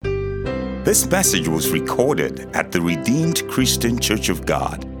This message was recorded at the Redeemed Christian Church of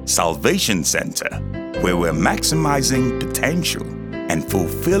God, Salvation Center, where we're maximizing potential and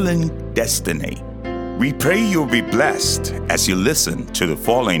fulfilling destiny. We pray you'll be blessed as you listen to the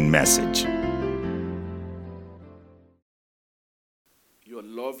following message. You're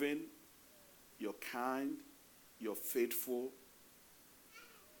loving, you're kind, you're faithful.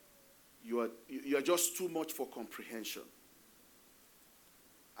 You're just too much for comprehension.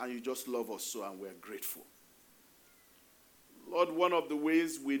 And you just love us so, and we're grateful. Lord, one of the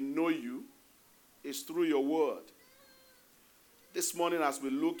ways we know you is through your word. This morning, as we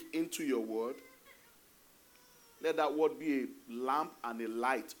look into your word, let that word be a lamp and a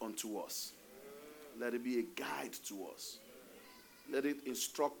light unto us. Let it be a guide to us. Let it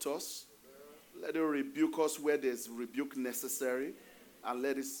instruct us. Let it rebuke us where there's rebuke necessary. And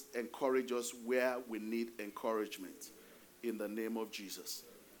let it encourage us where we need encouragement. In the name of Jesus.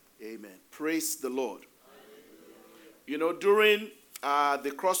 Amen. Praise the Lord. You know, during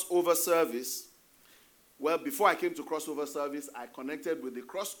the crossover service, well, before I came to crossover service, I connected with the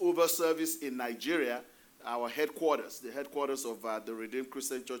crossover service in Nigeria, our headquarters, the headquarters of the Redeemed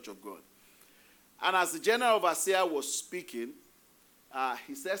Christian Church of God. And as the general overseer was speaking,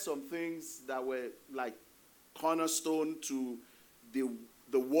 he said some things that were like cornerstone to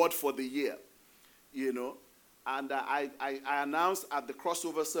the word for the year, you know. And I announced at the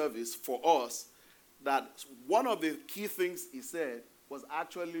crossover service for us that one of the key things he said was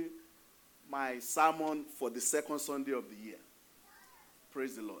actually my sermon for the second Sunday of the year.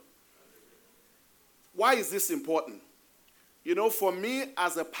 Praise the Lord. Why is this important? You know, for me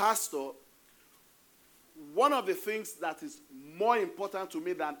as a pastor, one of the things that is more important to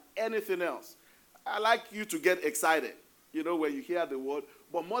me than anything else, I like you to get excited, you know, when you hear the word,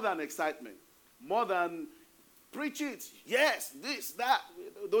 but more than excitement, more than preach it, yes, this, that,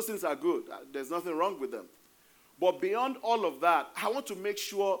 those things are good. There's nothing wrong with them. But beyond all of that, I want to make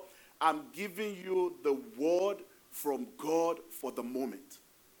sure I'm giving you the word from God for the moment.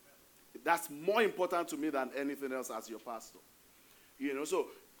 That's more important to me than anything else as your pastor. You know, so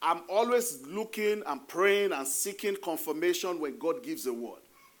I'm always looking and praying and seeking confirmation when God gives a word.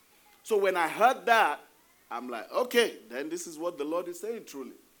 So when I heard that, I'm like, okay, then this is what the Lord is saying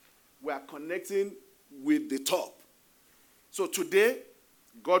truly. We are connecting with the top. So today,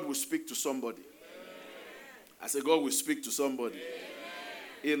 God will speak to somebody. Amen. I say God will speak to somebody.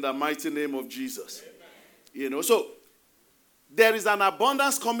 Amen. In the mighty name of Jesus. Amen. You know, so there is an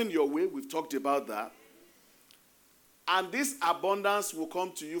abundance coming your way. We've talked about that. And this abundance will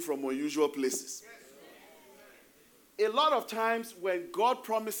come to you from unusual places. A lot of times when God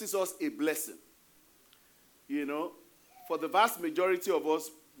promises us a blessing, you know, for the vast majority of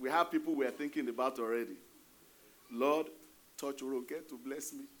us, we have people we are thinking about already. Lord, touch Oroke to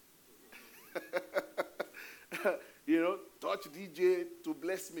bless me. You know, touch DJ to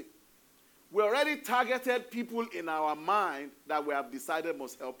bless me. We already targeted people in our mind that we have decided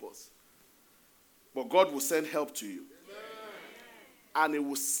must help us. But God will send help to you. Amen. And He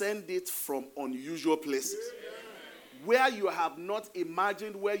will send it from unusual places. Amen. Where you have not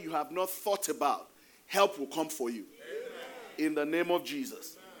imagined, where you have not thought about, help will come for you. Amen. In the name of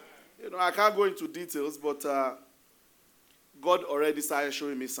Jesus. You know, I can't go into details, but God already started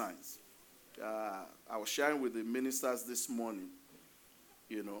showing me signs. I was sharing with the ministers this morning,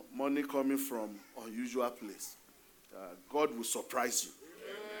 you know, money coming from unusual place. God will surprise you.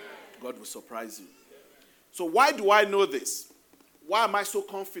 God will surprise you. So why do I know this? Why am I so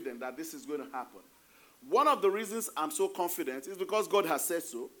confident that this is going to happen? One of the reasons I'm so confident is because God has said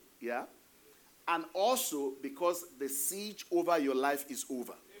so, yeah? And also because the siege over your life is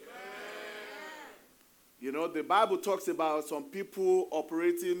over. You know, the Bible talks about some people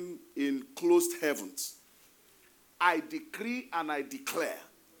operating in closed heavens. I decree and I declare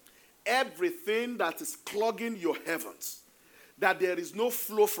everything that is clogging your heavens, that there is no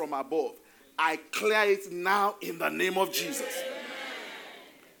flow from above, I clear it now in the name of Jesus.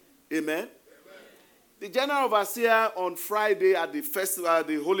 Amen. Amen. The general overseer on Friday at the festival,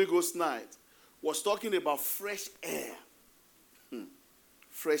 the Holy Ghost night, was talking about fresh air.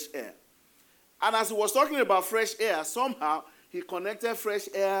 Fresh air. And as he was talking about fresh air, somehow he connected fresh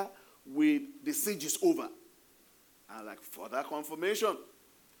air with the siege is over. And like further confirmation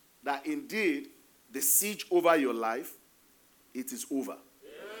that indeed the siege over your life, it is over. Yeah.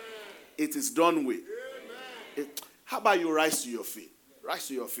 It is done with. How about you rise to your feet? Rise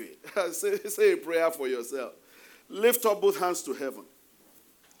to your feet. say a prayer for yourself. Lift up both hands to heaven.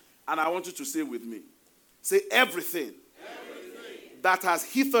 And I want you to say with me. Say everything that has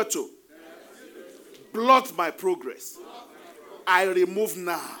hitherto blocked my progress, I remove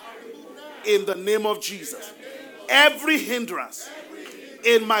now In the name of Jesus. Every hindrance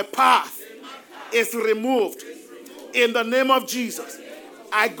in my path is removed. In the name of Jesus.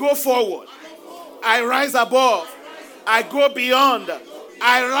 I go forward. I rise above. I go beyond.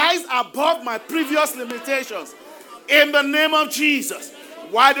 I rise above my previous limitations. In the name of Jesus.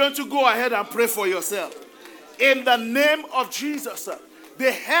 Why don't you go ahead and pray for yourself? In the name of Jesus.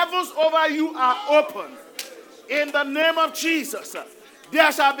 The heavens over you are open. In the name of Jesus.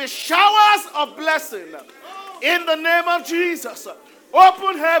 There shall be showers of blessing. In the name of Jesus.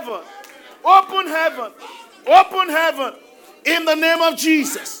 Open heaven. Open heaven. Open heaven. In the name of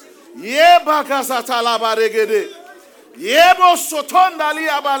Jesus. In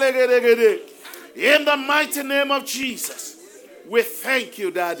the mighty name of Jesus. We thank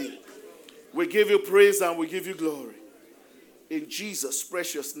you, Daddy. We give you praise and we give you glory. In Jesus'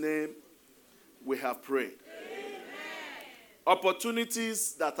 precious name, we have prayed. Amen.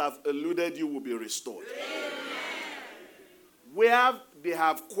 Opportunities that have eluded you will be restored. Amen. Where they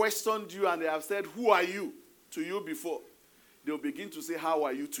have questioned you and they have said, who are you to you before, they'll begin to say, how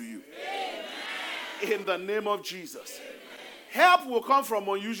are you to you? Amen. In the name of Jesus. Amen. Help will come from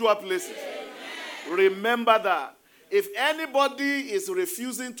unusual places. Amen. Remember that. If anybody is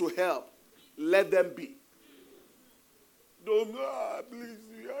refusing to help, let them be. Don't, please.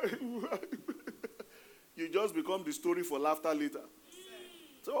 You just become the story for laughter later.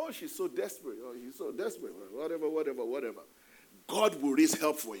 So, oh, she's so desperate. Oh, he's so desperate. Whatever. God will raise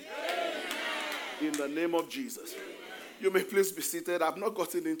help for you. In the name of Jesus. You may please be seated. I've not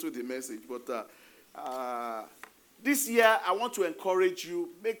gotten into the message, but this year I want to encourage you,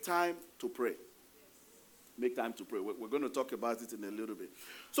 make time to pray. Make time to pray. We're going to talk about it in a little bit.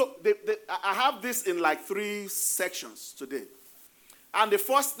 So I have this in like 3 sections today. And the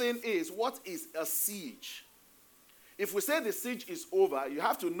first thing is, what is a siege? If we say the siege is over, you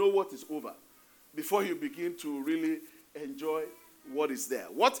have to know what is over before you begin to really enjoy what is there.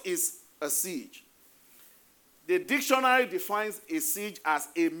 What is a siege? The dictionary defines a siege as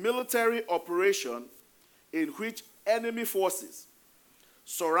a military operation in which enemy forces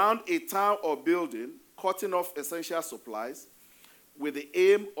surround a town or building, cutting off essential supplies with the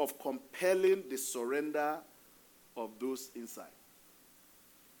aim of compelling the surrender of those inside.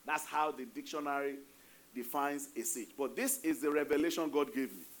 That's how the dictionary defines a siege. But this is the revelation God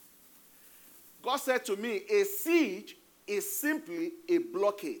gave me. God said to me, a siege is simply a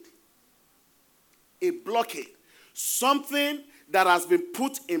blockade. A blockade. Something that has been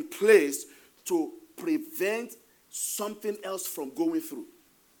put in place to prevent something else from going through.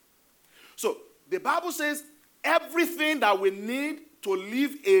 So, the Bible says everything that we need to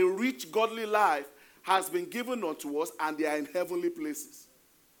live a rich, godly life has been given unto us, and they are in heavenly places.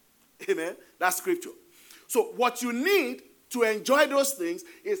 Amen? That's scripture. So what you need to enjoy those things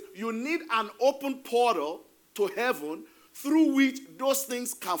is you need an open portal to heaven through which those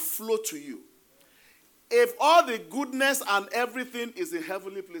things can flow to you. If all the goodness and everything is in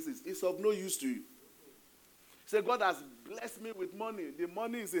heavenly places, it's of no use to you. Say, God has blessed me with money. The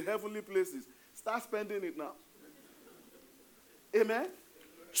money is in heavenly places. Start spending it now. Amen?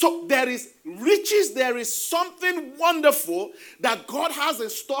 So there is riches, there is something wonderful that God has in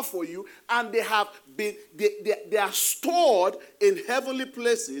store for you, and they are stored in heavenly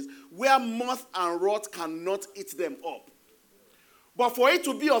places where moth and rot cannot eat them up. But for it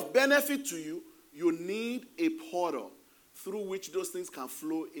to be of benefit to you, you need a portal through which those things can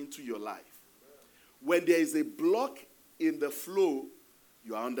flow into your life. When there is a block in the flow,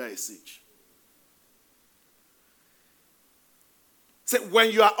 you are under a siege. So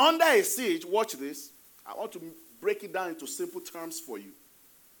when you are under a siege, watch this. I want to break it down into simple terms for you.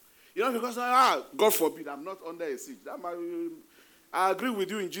 You know, because, God forbid, I'm not under a siege. I agree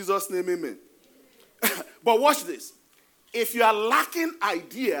with you in Jesus' name, amen. But watch this. If you are lacking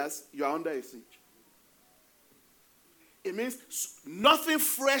ideas, you are under a siege. It means nothing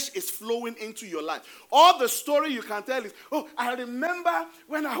fresh is flowing into your life. All the story you can tell is, oh, I remember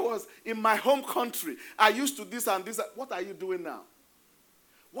when I was in my home country, I used to this and this. What are you doing now?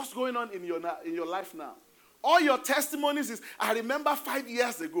 What's going on in your life now? All your testimonies is, I remember 5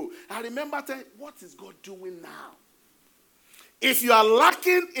 years ago. I remember 10. What is God doing now? If you are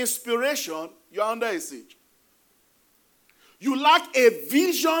lacking inspiration, you are under a siege. You lack a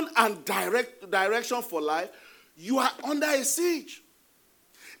vision and direction for life, you are under a siege.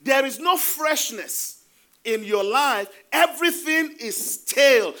 There is no freshness in your life. Everything is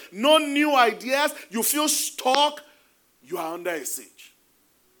stale. No new ideas. You feel stuck. You are under a siege.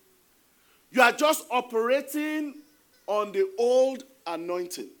 You are just operating on the old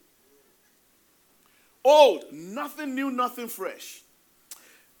anointing. Old, nothing new, nothing fresh.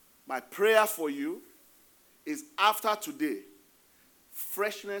 My prayer for you is after today,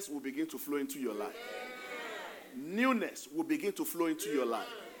 freshness will begin to flow into your life. Newness will begin to flow into your life.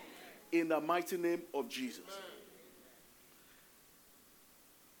 In the mighty name of Jesus.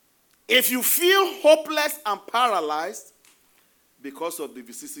 If you feel hopeless and paralyzed because of the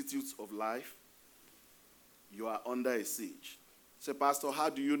vicissitudes of life, you are under a siege. Say, Pastor, how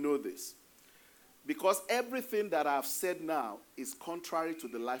do you know this? Because everything that I've said now is contrary to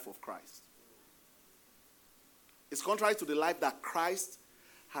the life of Christ. It's contrary to the life that Christ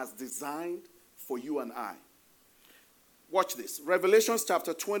has designed for you and I. Watch this. Revelations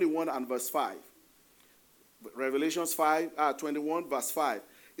chapter 21 and verse 5. Revelations 21 verse 5.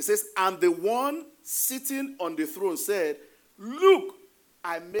 It says, and the one sitting on the throne said, look,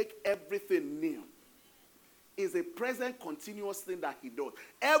 I make everything new. It's a present continuous thing that he does.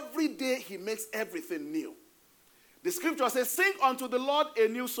 Every day he makes everything new. The scripture says, sing unto the Lord a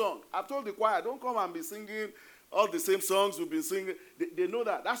new song. I've told the choir, don't come and be singing all the same songs we've been singing. They know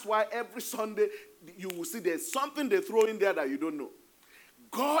that. That's why every Sunday you will see there's something they throw in there that you don't know.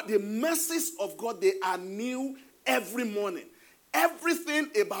 God, the mercies of God, they are new every morning. Everything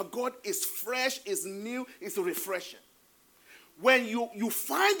about God is fresh, is new, is refreshing. When you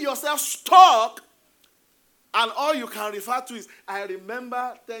find yourself stuck, and all you can refer to is, I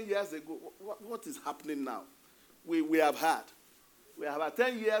remember 10 years ago, what is happening now? We have had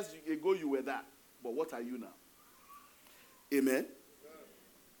 10 years ago you were that, but what are you now? Amen?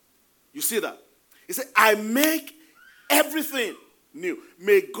 You see that? He said, I make everything new.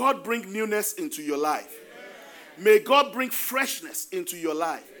 May God bring newness into your life. May God bring freshness into your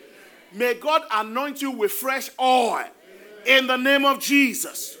life. May God anoint you with fresh oil in the name of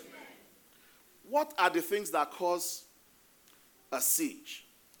Jesus. What are the things that cause a siege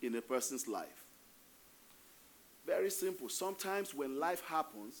in a person's life? Very simple. Sometimes when life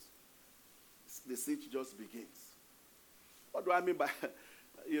happens, the siege just begins. What do I mean by,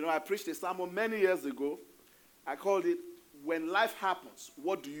 I preached a sermon many years ago. I called it, when life happens,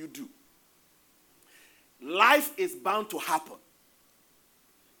 what do you do? Life is bound to happen.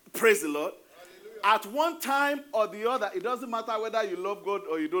 Praise the Lord. Hallelujah. At one time or the other, it doesn't matter whether you love God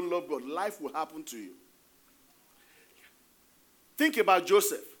or you don't love God, life will happen to you. Think about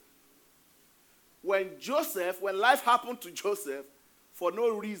Joseph. When life happened to Joseph, for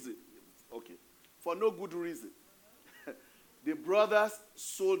no good reason, the brothers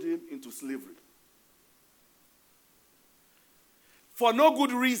sold him into slavery. For no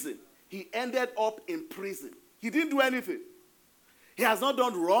good reason, he ended up in prison. He didn't do anything. He has not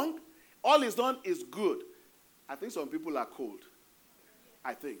done wrong. All he's done is good. I think some people are cold.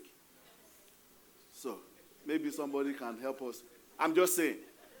 I think. So, maybe somebody can help us. I'm just saying.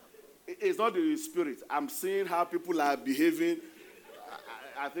 It's not the spirit. I'm seeing how people are behaving.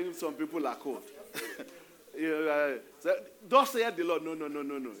 I think some people are cold. Thus saith the Lord. No.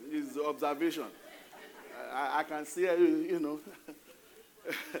 It's observation. I can see,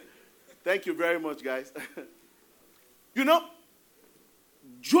 Thank you very much, guys.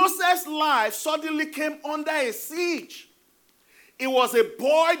 Joseph's life suddenly came under a siege. It was a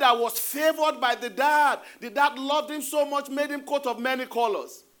boy that was favored by the dad. The dad loved him so much, made him coat of many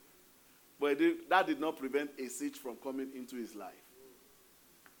colors. But that did not prevent a siege from coming into his life.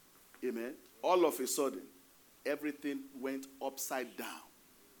 Amen. All of a sudden, everything went upside down.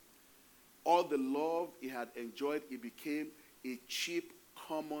 All the love he had enjoyed, he became a cheap,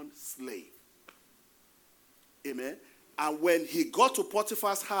 common slave. Amen. And when he got to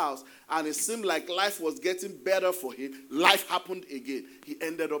Potiphar's house and it seemed like life was getting better for him, life happened again. He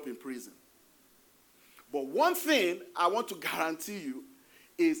ended up in prison. But one thing I want to guarantee you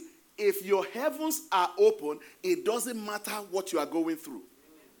is if your heavens are open, it doesn't matter what you are going through.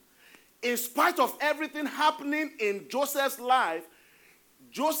 In spite of everything happening in Joseph's life,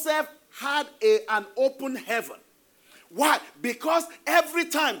 Joseph had an open heaven. Why? Because every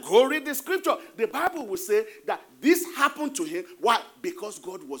time, go read the scripture, the Bible will say that this happened to him. Why? Because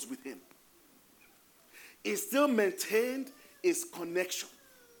God was with him. He still maintained his connection.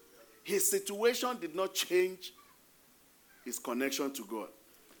 His situation did not change his connection to God.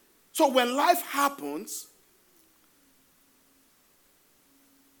 So when life happens,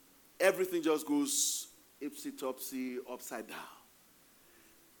 everything just goes ipsy-topsy, upside down.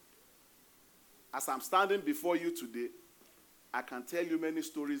 As I'm standing before you today, I can tell you many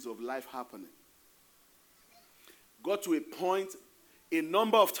stories of life happening. Got to a point, a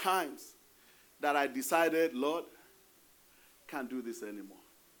number of times, that I decided, Lord, can't do this anymore.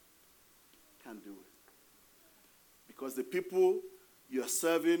 Can't do it. Because the people you're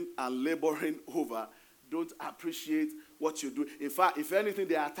serving and laboring over don't appreciate what you do. In fact, if anything,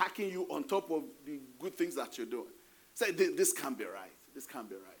 they are attacking you on top of the good things that you're doing. Say, this can't be right. This can't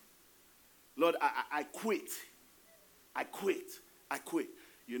be right. Lord, I quit. I quit. I quit.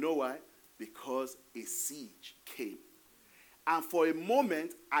 You know why? Because a siege came. And for a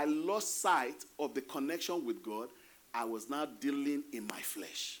moment, I lost sight of the connection with God. I was now dealing in my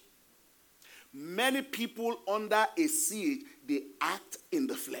flesh. Many people under a siege, they act in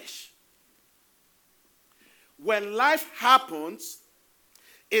the flesh. When life happens,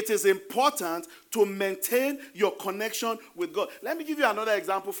 it is important to maintain your connection with God. Let me give you another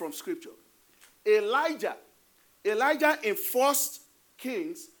example from Scripture. Elijah in 1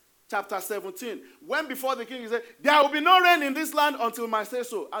 Kings chapter 17, went before the king, he said, there will be no rain in this land until I say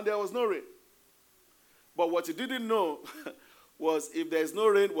so. And there was no rain. But what he didn't know was if there is no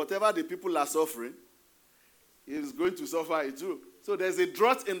rain, whatever the people are suffering, he is going to suffer it too. So there's a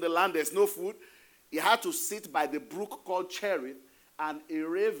drought in the land, there's no food. He had to sit by the brook called Cherith, and a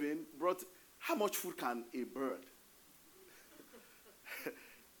raven brought, how much food can a bird?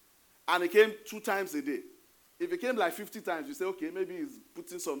 And it came 2 times a day. If it came like 50 times, you say, okay, maybe he's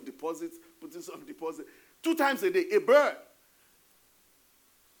putting some deposit. 2 times a day, a bird.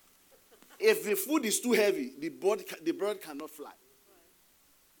 If the food is too heavy, the bird cannot fly.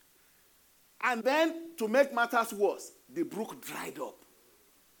 And then, to make matters worse, the brook dried up.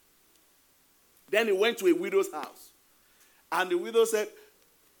 Then he went to a widow's house. And the widow said,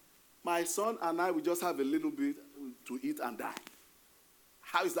 my son and I will just have a little bit to eat and die.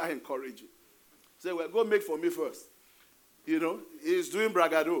 How is that encouraging? Say, well, go make for me first. You know, he's doing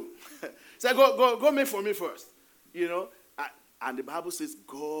bragado. Say, go make for me first. You know, and the Bible says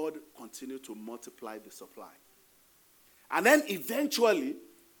God continued to multiply the supply. And then eventually,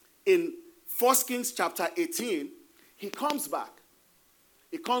 in 1 Kings chapter 18, he comes back.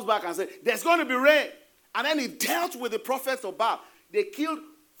 He comes back and says, there's going to be rain. And then he dealt with the prophets of Baal. They killed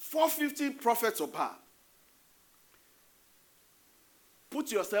 450 prophets of Baal.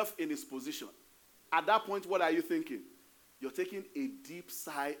 Put yourself in his position. At that point, what are you thinking? You're taking a deep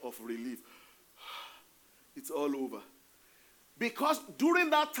sigh of relief. It's all over. Because during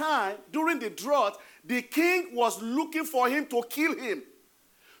that time, during the drought, the king was looking for him to kill him.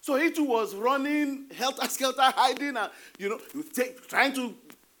 So he too was running, helter-skelter, hiding, and, trying to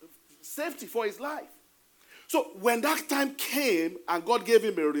safety for his life. So when that time came and God gave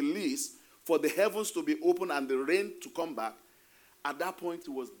him a release for the heavens to be open and the rain to come back, at that point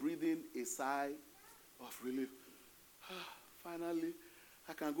he was breathing a sigh of relief. Finally,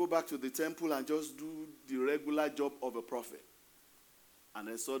 I can go back to the temple and just do the regular job of a prophet. And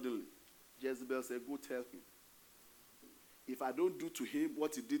then suddenly, Jezebel said, go tell him. If I don't do to him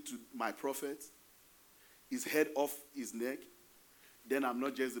what he did to my prophet, his head off his neck, then I'm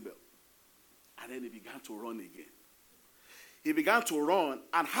not Jezebel. And then he began to run again. He began to run.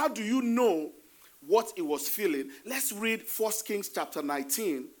 And how do you know what he was feeling? Let's read 1 Kings chapter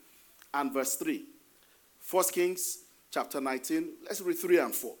 19 and verse 3. 1 Kings chapter 19, let's read 3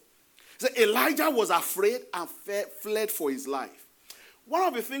 and 4. So Elijah was afraid and fled for his life. One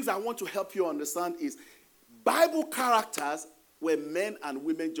of the things I want to help you understand is Bible characters were men and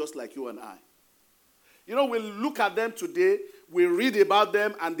women just like you and I. You know, we look at them today, we read about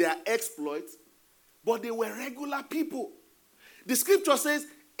them and their exploits, but they were regular people. The scripture says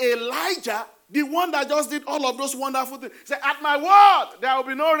Elijah, the one that just did all of those wonderful things, said, at my word, there will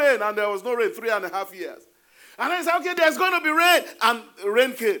be no rain. And there was no rain 3.5 years. And then he said, okay, there's going to be rain. And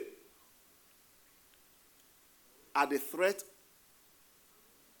rain came. At the threat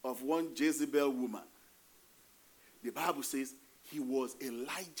of one Jezebel woman, the Bible says he was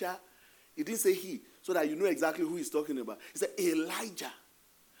Elijah. It didn't say he, so that you know exactly who he's talking about. He said Elijah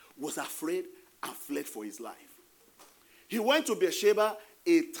was afraid and fled for his life. He went to Beersheba,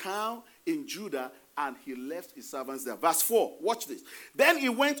 a town in Judah, and he left his servants there. Verse 4, watch this. Then he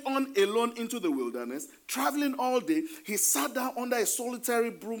went on alone into the wilderness, traveling all day. He sat down under a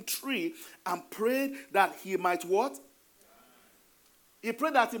solitary broom tree and prayed that he might what? He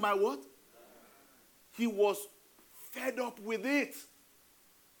prayed that he might what? He was fed up with it.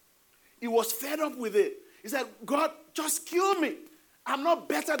 He was fed up with it. He said, God, just kill me. I'm not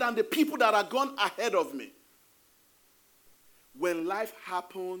better than the people that are gone ahead of me. When life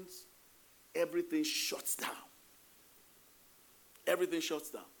happens, everything shuts down. Everything shuts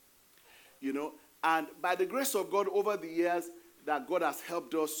down. You know, and by the grace of God over the years that God has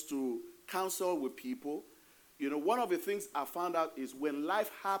helped us to counsel with people, you know, one of the things I found out is when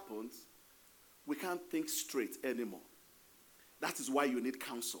life happens, we can't think straight anymore. That is why you need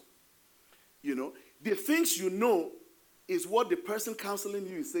counsel. You know, the things you know is what the person counseling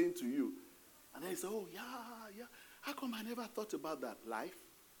you is saying to you. And then you say, oh, yeah. How come I never thought about that? Life.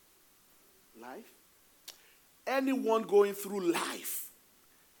 Anyone going through life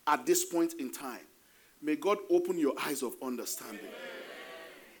at this point in time, may God open your eyes of understanding.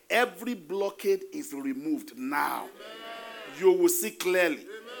 Every blockade is removed now. You will see clearly.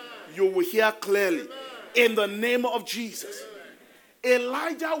 You will hear clearly. In the name of Jesus.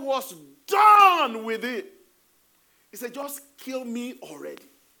 Elijah was done with it. He said, just kill me already.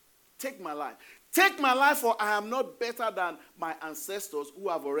 Take my life. Take my life, for I am not better than my ancestors who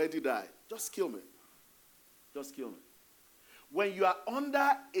have already died. Just kill me. Just kill me. When you are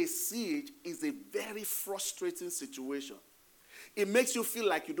under a siege, it's a very frustrating situation. It makes you feel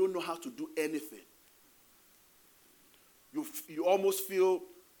like you don't know how to do anything. You almost feel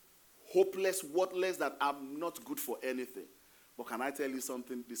hopeless, worthless, that I'm not good for anything. But can I tell you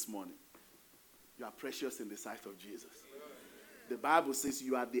something this morning? You are precious in the sight of Jesus. The Bible says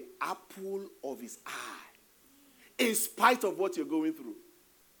you are the apple of his eye. In spite of what you're going through.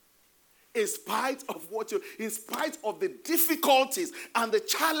 In spite of in spite of the difficulties and the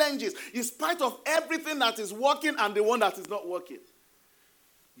challenges, in spite of everything that is working and the one that is not working,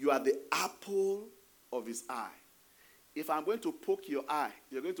 you are the apple of his eye. If I'm going to poke your eye,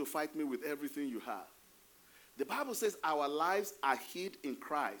 you're going to fight me with everything you have. The Bible says our lives are hid in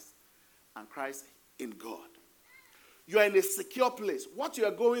Christ and Christ in God. You are in a secure place. What you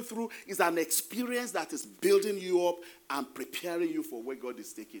are going through is an experience that is building you up and preparing you for where God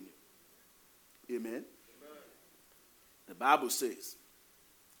is taking you. Amen? Amen. The Bible says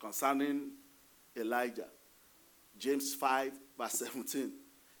concerning Elijah, James 5 verse 17,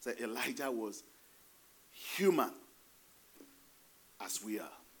 said Elijah was human as we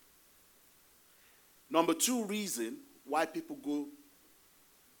are. Number 2 reason why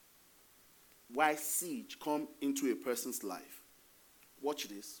siege come into a person's life. Watch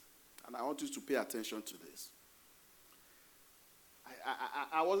this, and I want you to pay attention to this.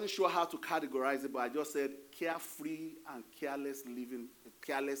 I wasn't sure how to categorize it, but I just said carefree and careless living, a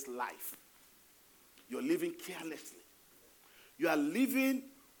careless life. You're living carelessly. You are living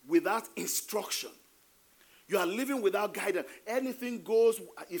without instruction. You are living without guidance. Anything goes.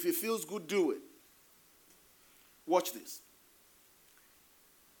 If it feels good, do it. Watch this.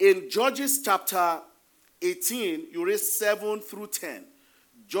 In Judges chapter 18, you read 7 through 10.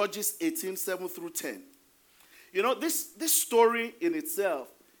 Judges 18, 7 through 10. You know, this story in itself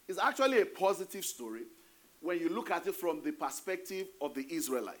is actually a positive story when you look at it from the perspective of the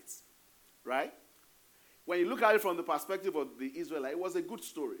Israelites. Right? When you look at it from the perspective of the Israelites, it was a good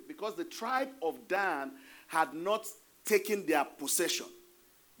story because the tribe of Dan had not taken their possession,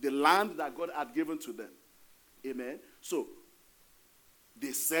 the land that God had given to them. Amen? So,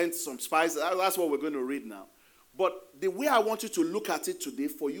 they sent some spies. That's what we're going to read now. But the way I want you to look at it today,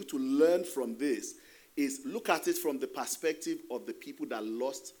 for you to learn from this, is look at it from the perspective of the people that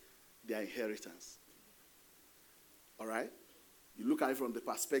lost their inheritance. All right? You look at it from the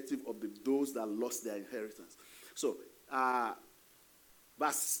perspective of those that lost their inheritance. So,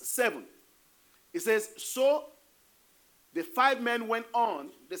 verse 7, it says, so the 5 men went on.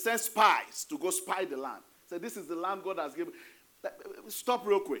 They sent spies to go spy the land. So this is the land God has given. Stop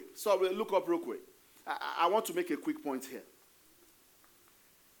real quick. Look up real quick. I want to make a quick point here.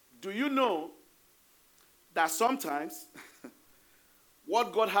 Do you know that sometimes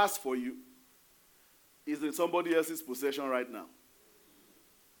what God has for you is in somebody else's possession right now?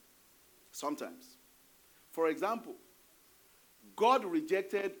 Sometimes. For example, God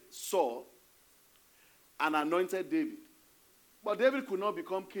rejected Saul and anointed David. But David could not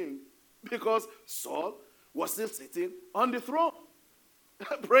become king because Saul was still sitting on the throne.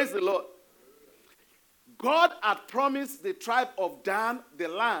 Praise the Lord. God had promised the tribe of Dan the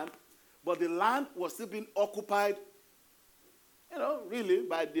land, but the land was still being occupied, really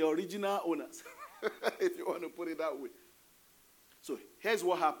by the original owners, if you want to put it that way. So here's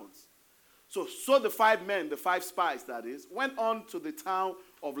what happens. So the 5 men, the 5 spies that is, went on to the town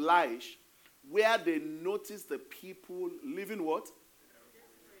of Laish, where they noticed the people living what?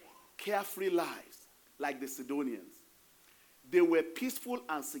 Carefree lives, like the Sidonians. They were peaceful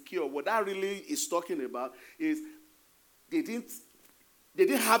and secure. What that really is talking about is they didn't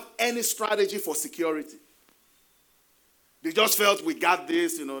have any strategy for security. They just felt, we got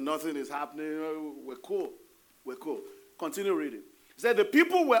this, nothing is happening, we're cool. Continue reading. It said the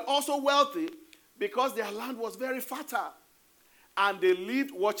people were also wealthy because their land was very fertile. And they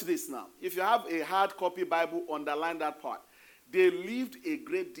lived, watch this now. If you have a hard copy Bible, underline that part. They lived a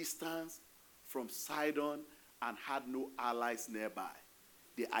great distance from Sidon and had no allies nearby.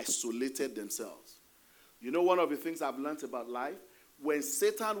 They isolated themselves. You know, one of the things I've learned about life, when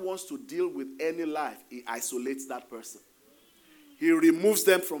Satan wants to deal with any life, he isolates that person. He removes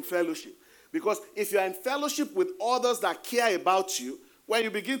them from fellowship. Because if you're in fellowship with others that care about you, when you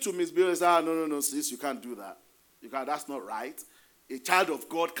begin to misbehave, you say, no, sis, you can't do that. That's not right. A child of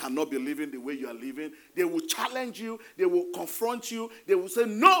God cannot be living the way you are living. They will challenge you. They will confront you. They will say,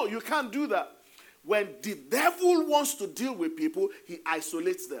 no, you can't do that. When the devil wants to deal with people, he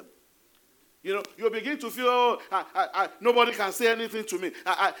isolates them. You begin to feel, nobody can say anything to me.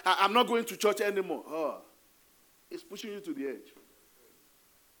 I'm not going to church anymore. It's pushing you to the edge.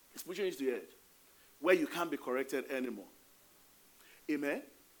 It's pushing you to the edge where you can't be corrected anymore. Amen?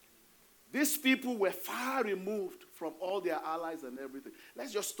 These people were far removed from all their allies and everything.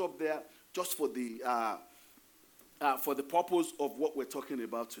 Let's just stop there just for the purpose of what we're talking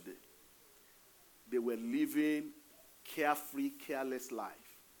about today. They were living carefree, careless life.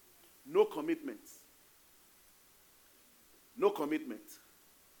 No commitments. No commitment.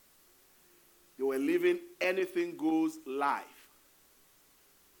 They were living anything goes life.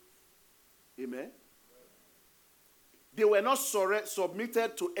 Amen? They were not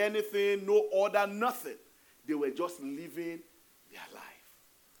submitted to anything, no order, nothing. They were just living their life.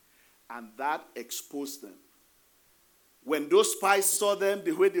 And that exposed them. When those spies saw them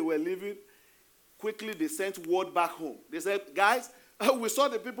the way they were living, quickly they sent word back home. They said, guys, we saw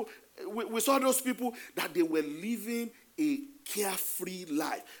the people, we saw those people that they were living a carefree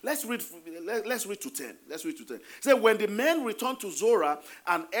life. Let's read to 10. Let's read to 10. It said, when the men returned to Zorah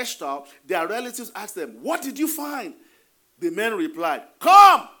and Eshtaol, their relatives asked them, what did you find? The men replied,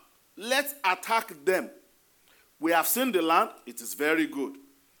 come, let's attack them. We have seen the land. It is very good.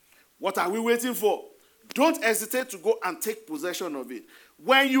 What are we waiting for? Don't hesitate to go and take possession of it.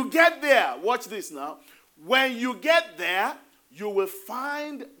 When you get there, watch this now. When you get there, you will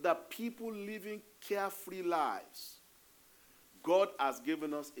find the people living carefree lives. God has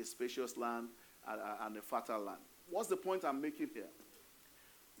given us a spacious land and a fertile land. What's the point I'm making here?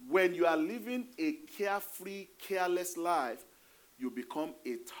 When you are living a carefree, careless life, you become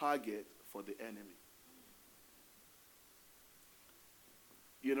a target for the enemy.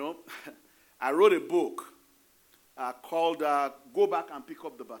 I wrote a book called Go Back and Pick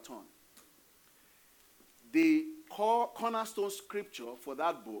Up the Baton. The cornerstone scripture for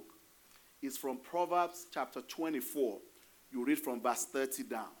that book is from Proverbs chapter 24. You read from verse 30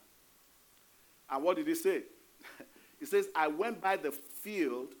 down. And what did he say? He says, I went by the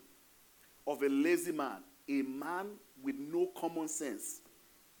field of a lazy man, a man with no common sense,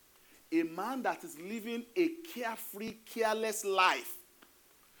 a man that is living a carefree, careless life.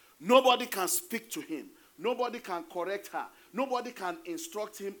 Nobody can speak to him. Nobody can correct her. Nobody can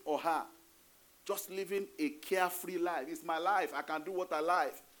instruct him or her. Just living a carefree life. It's my life. I can do what I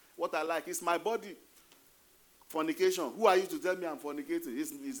like. What I like. It's my body. Fornication. Who are you to tell me I'm fornicating?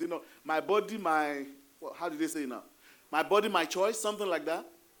 Is it not my body, how do they say it now? My body, my choice? Something like that?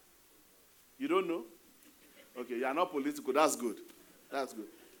 You don't know? Okay, you are not political. That's good. That's good.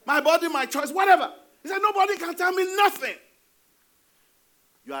 My body, my choice, whatever. He said, nobody can tell me nothing.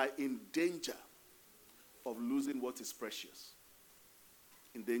 You are in danger of losing what is precious.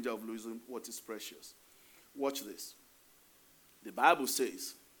 In danger of losing what is precious. Watch this. The Bible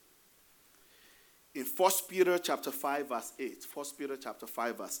says in 1 Peter chapter 5 verse 8. 1 Peter chapter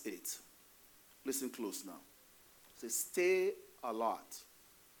 5 verse 8. Listen close now. It says, stay alert.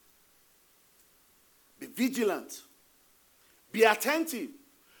 Be vigilant. Be attentive.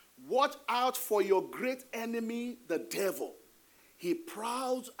 Watch out for your great enemy, the devil. He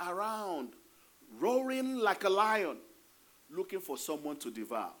prowls around, roaring like a lion, looking for someone to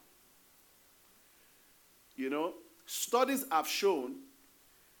devour. Studies have shown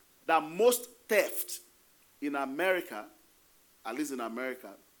that most theft in America, at least in America,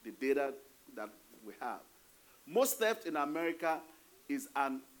 the data that we have, most theft in America is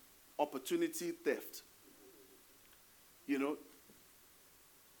an opportunity theft.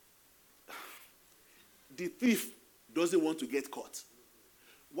 The thief doesn't want to get caught.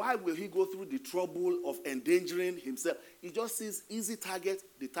 Why will he go through the trouble of endangering himself? He just sees easy target.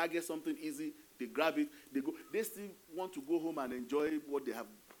 They target something easy. They grab it. They go. They still want to go home and enjoy what they have.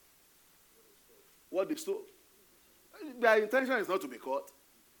 What they stole. Their intention is not to be caught.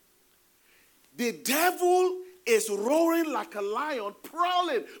 The devil is roaring like a lion,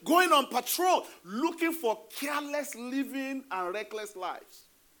 prowling, going on patrol, looking for careless living and reckless lives.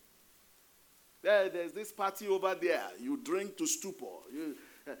 There's this party over there. You drink to stupor.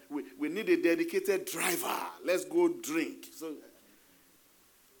 We need a dedicated driver. Let's go drink. So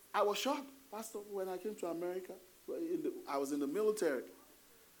I was shocked, Pastor, when I came to America. I was in the military.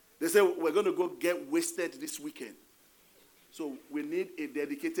 They said, we're going to go get wasted this weekend. So we need a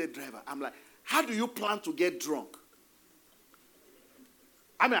dedicated driver. I'm like, how do you plan to get drunk?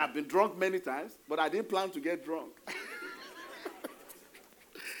 I mean, I've been drunk many times, but I didn't plan to get drunk.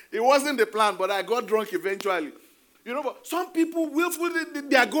 It wasn't the plan, but I got drunk eventually. You know, but some people willfully,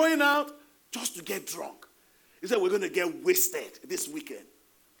 they are going out just to get drunk. He said, we're going to get wasted this weekend.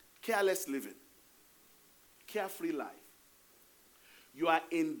 Careless living. Carefree life. You are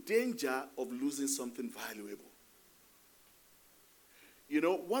in danger of losing something valuable. You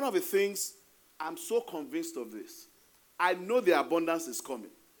know, one of the things, I'm so convinced of this. I know the abundance is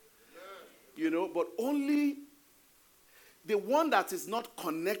coming. You know, but only the one that is not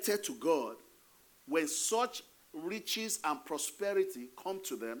connected to God, when such riches and prosperity come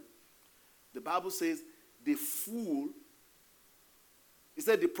to them, the Bible says the fool, it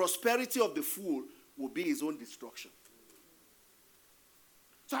said the prosperity of the fool will be his own destruction.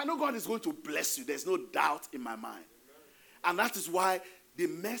 So I know God is going to bless you. There's no doubt in my mind. And that is why the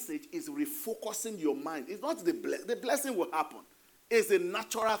message is refocusing your mind. It's not the blessing will happen. It's a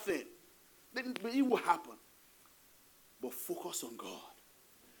natural thing. It will happen. But focus on God.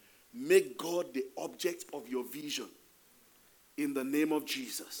 Make God the object of your vision. In the name of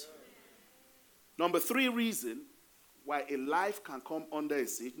Jesus. Number 3 reason why a life can come under a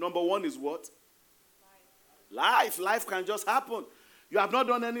siege. Number 1 is what? Life. Life can just happen. You have not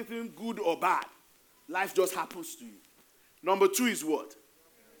done anything good or bad. Life just happens to you. Number 2 is what?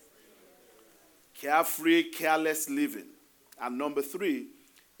 Carefree, careless living. And number 3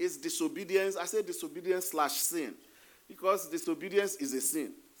 is disobedience. I say disobedience / sin. Because disobedience is a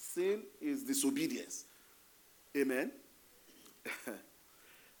sin. Sin is disobedience. Amen?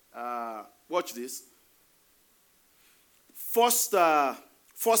 Watch this. First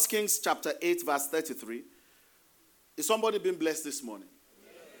Kings chapter 8 verse 33. Is somebody being blessed this morning?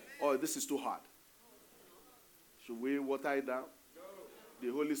 Oh, this is too hard. Should we water it down? The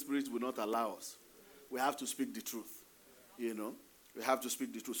Holy Spirit will not allow us. We have to speak the truth. You know? We have to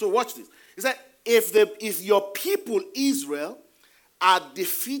speak the truth. So watch this. He said, if your people Israel are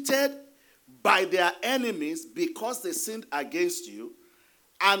defeated by their enemies because they sinned against you,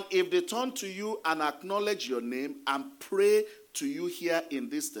 and if they turn to you and acknowledge your name and pray to you here in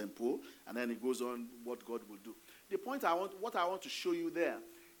this temple, and then it goes on what God will do. The point what I want to show you there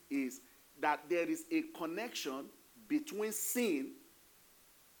is that there is a connection between sin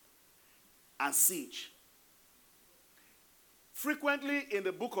and siege. Frequently in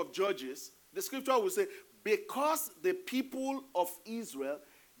the book of Judges, the scripture will say, because the people of Israel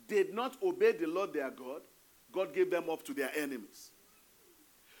did not obey the Lord their God, God gave them up to their enemies.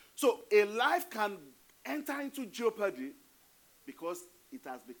 So a life can enter into jeopardy because it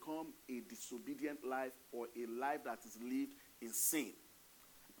has become a disobedient life or a life that is lived in sin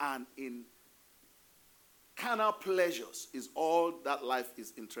and in carnal pleasures is all that life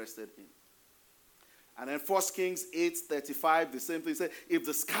is interested in. And then 1 Kings 8:35, the same thing. It says, if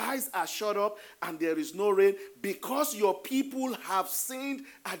the skies are shut up and there is no rain, because your people have sinned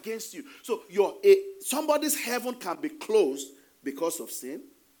against you. So somebody's heaven can be closed because of sin,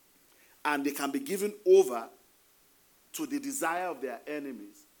 and they can be given over to the desire of their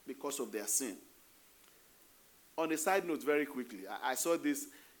enemies because of their sin. On a side note, very quickly, I saw this,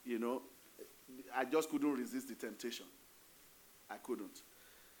 you know, I just couldn't resist the temptation. I couldn't.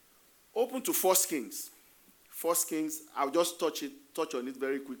 Open to 1 Kings. 1 Kings, I'll just touch on it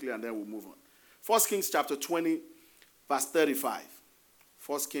very quickly and then we'll move on. 1 Kings chapter 20, verse 35.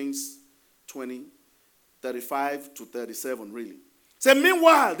 1 Kings 20, 35 to 37, really. So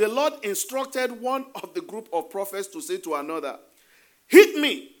meanwhile, the Lord instructed one of the group of prophets to say to another, hit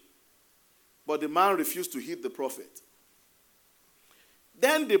me. But the man refused to hit the prophet.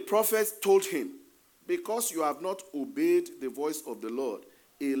 Then the prophet told him, because you have not obeyed the voice of the Lord,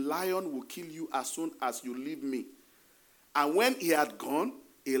 a lion will kill you as soon as you leave me. And when he had gone,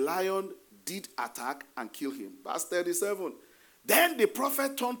 a lion did attack and kill him. Verse 37. Then the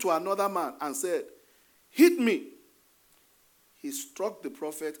prophet turned to another man and said, hit me. He struck the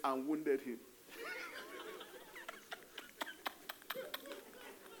prophet and wounded him.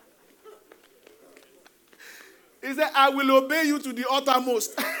 He said, I will obey you to the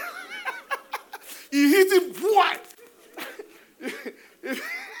uttermost. He hit him. What?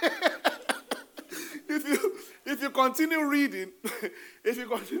 If you continue reading,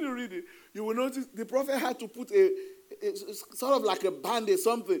 you will notice the prophet had to put a sort of like a band-aid,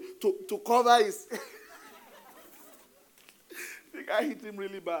 something to cover his. The guy hit him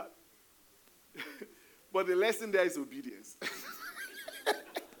really bad. But the lesson there is obedience.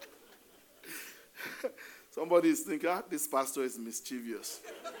 Somebody is thinking, this pastor is mischievous.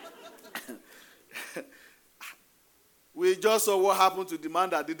 we just saw what happened to the man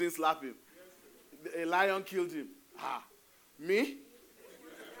that didn't slap him. A lion killed him. Me?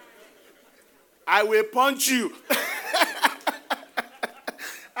 I will punch you.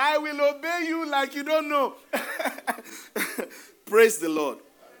 I will obey you like you don't know. Praise the Lord.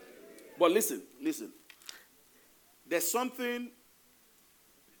 But listen. There's something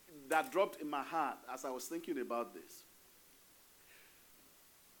that dropped in my heart as I was thinking about this.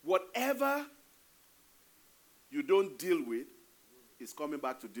 Whatever you don't deal with is coming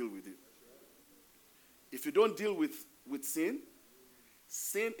back to deal with you. If you don't deal with sin,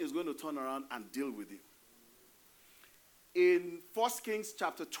 sin is going to turn around and deal with you. In 1 Kings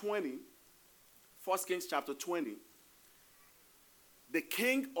chapter 20, the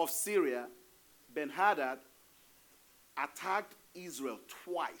king of Syria, Ben-Hadad, attacked Israel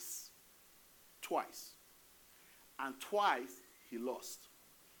twice. And twice he lost.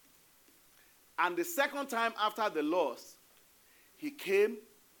 And the second time after the loss, he came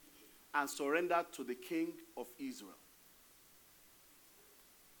and surrendered to the king of Israel.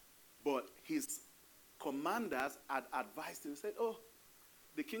 But his commanders had advised him, said,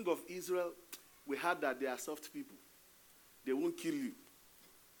 the king of Israel, we heard that they are soft people. They won't kill you.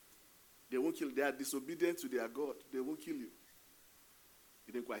 They won't kill you. They are disobedient to their God. They won't kill you.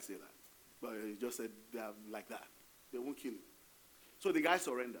 He didn't quite say that. But he just said they are like that. They won't kill you. So the guy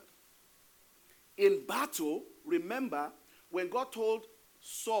surrendered. In battle, remember, when God told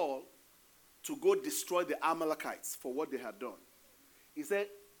Saul to go destroy the Amalekites for what they had done, he said,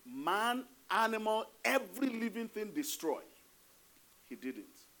 man, animal, every living thing destroy. He didn't.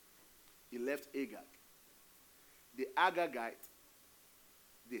 He left Agag. The Agagite,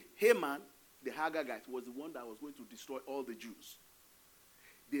 the Haman, the Agagite, was the one that was going to destroy all the Jews.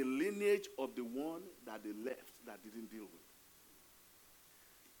 The lineage of the one that they left that didn't deal with.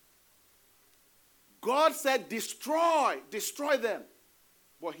 God said, destroy them.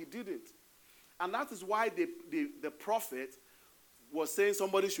 But he didn't. And that is why the prophet was saying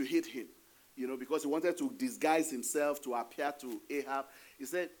somebody should hit him. Because he wanted to disguise himself to appear to Ahab. He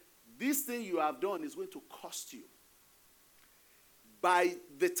said, this thing you have done is going to cost you. By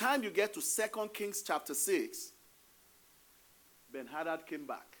the time you get to 2 Kings chapter 6, Ben-Hadad came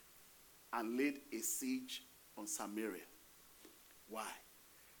back and laid a siege on Samaria. Why?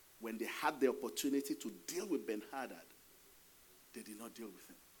 When they had the opportunity to deal with Ben-Hadad, they did not deal with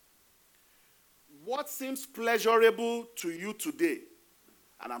him. What seems pleasurable to you today,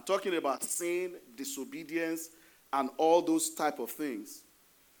 and I'm talking about sin, disobedience, and all those type of things,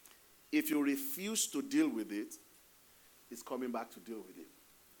 if you refuse to deal with it, it's coming back to deal with it.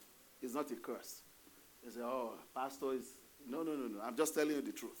 It's not a curse. You say, pastor is... No. I'm just telling you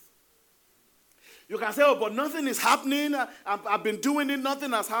the truth. You can say, but nothing is happening. I've been doing it.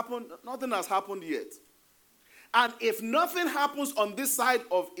 Nothing has happened. Nothing has happened yet. And if nothing happens on this side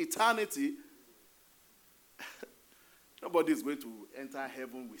of eternity, nobody is going to enter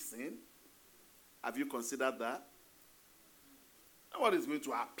heaven with sin. Have you considered that? Nobody is going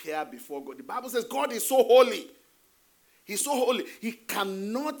to appear before God. The Bible says God is so holy. He's so holy. He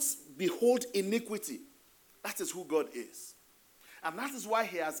cannot behold iniquity. That is who God is. And that is why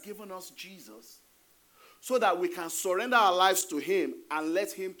he has given us Jesus, so that we can surrender our lives to him and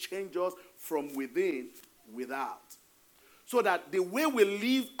let him change us from within, without. So that the way we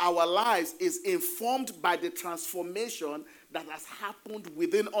live our lives is informed by the transformation that has happened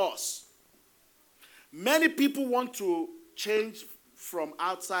within us. Many people want to change from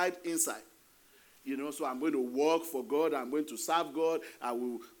outside inside. So I'm going to work for God. I'm going to serve God. I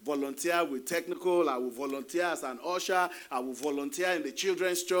will volunteer with technical. I will volunteer as an usher. I will volunteer in the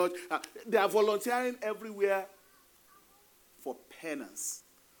children's church. They are volunteering everywhere for penance.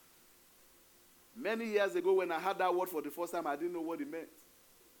 Many years ago, when I heard that word for the first time, I didn't know what it meant.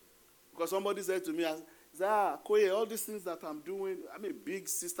 Because somebody said to me, Adekoye, all these things that I'm doing, I'm a big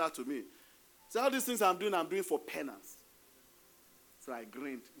sister to me. So all these things I'm doing for penance. So I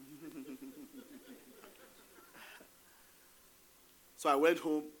grinned. So I went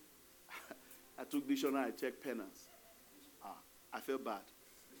home. I took dictionary, I checked penance. I felt bad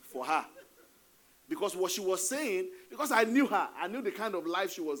for her. Because what she was saying, because I knew her, I knew the kind of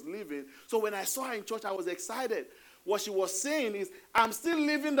life she was living. So when I saw her in church, I was excited. What she was saying is, I'm still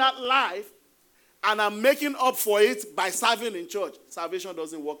living that life, and I'm making up for it by serving in church. Salvation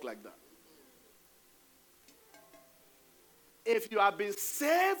doesn't work like that. If you have been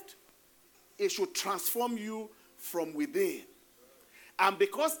saved, it should transform you from within. And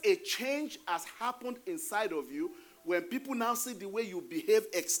because a change has happened inside of you, when people now see the way you behave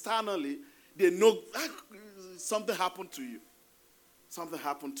externally, they know something happened to you. Something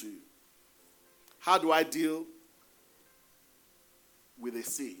happened to you. How do I deal with a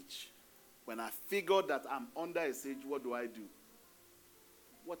siege. When I figured that I'm under a siege, what do?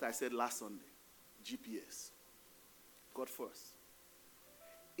 What I said last Sunday, GPS. God first.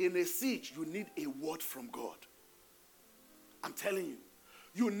 In a siege, you need a word from God. I'm telling you.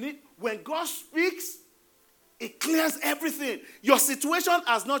 When God speaks, it clears everything. Your situation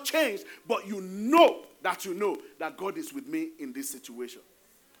has not changed, but you know that God is with me in this situation.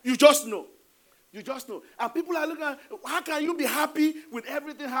 You just know. You just know. And people are looking at, how can you be happy with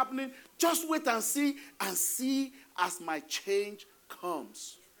everything happening? Just wait and see as my change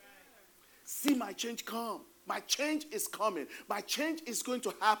comes. See my change come. My change is coming. My change is going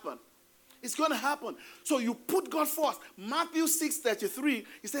to happen. It's going to happen. So you put God first. Matthew 6:33,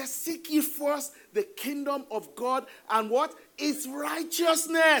 he says, seek ye first the kingdom of God and what? Its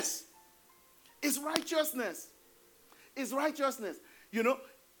righteousness. It's righteousness. It's righteousness. You know,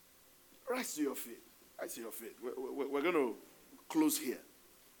 rise to your feet. Rise to your feet. We're going to close here.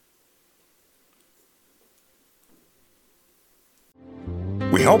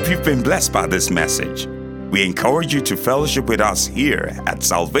 We hope you've been blessed by this message. We encourage you to fellowship with us here at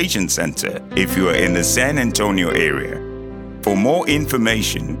Salvation Center if you are in the San Antonio area. For more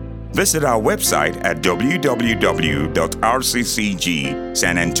information, visit our website at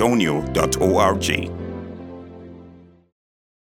www.rccgsanantonio.org.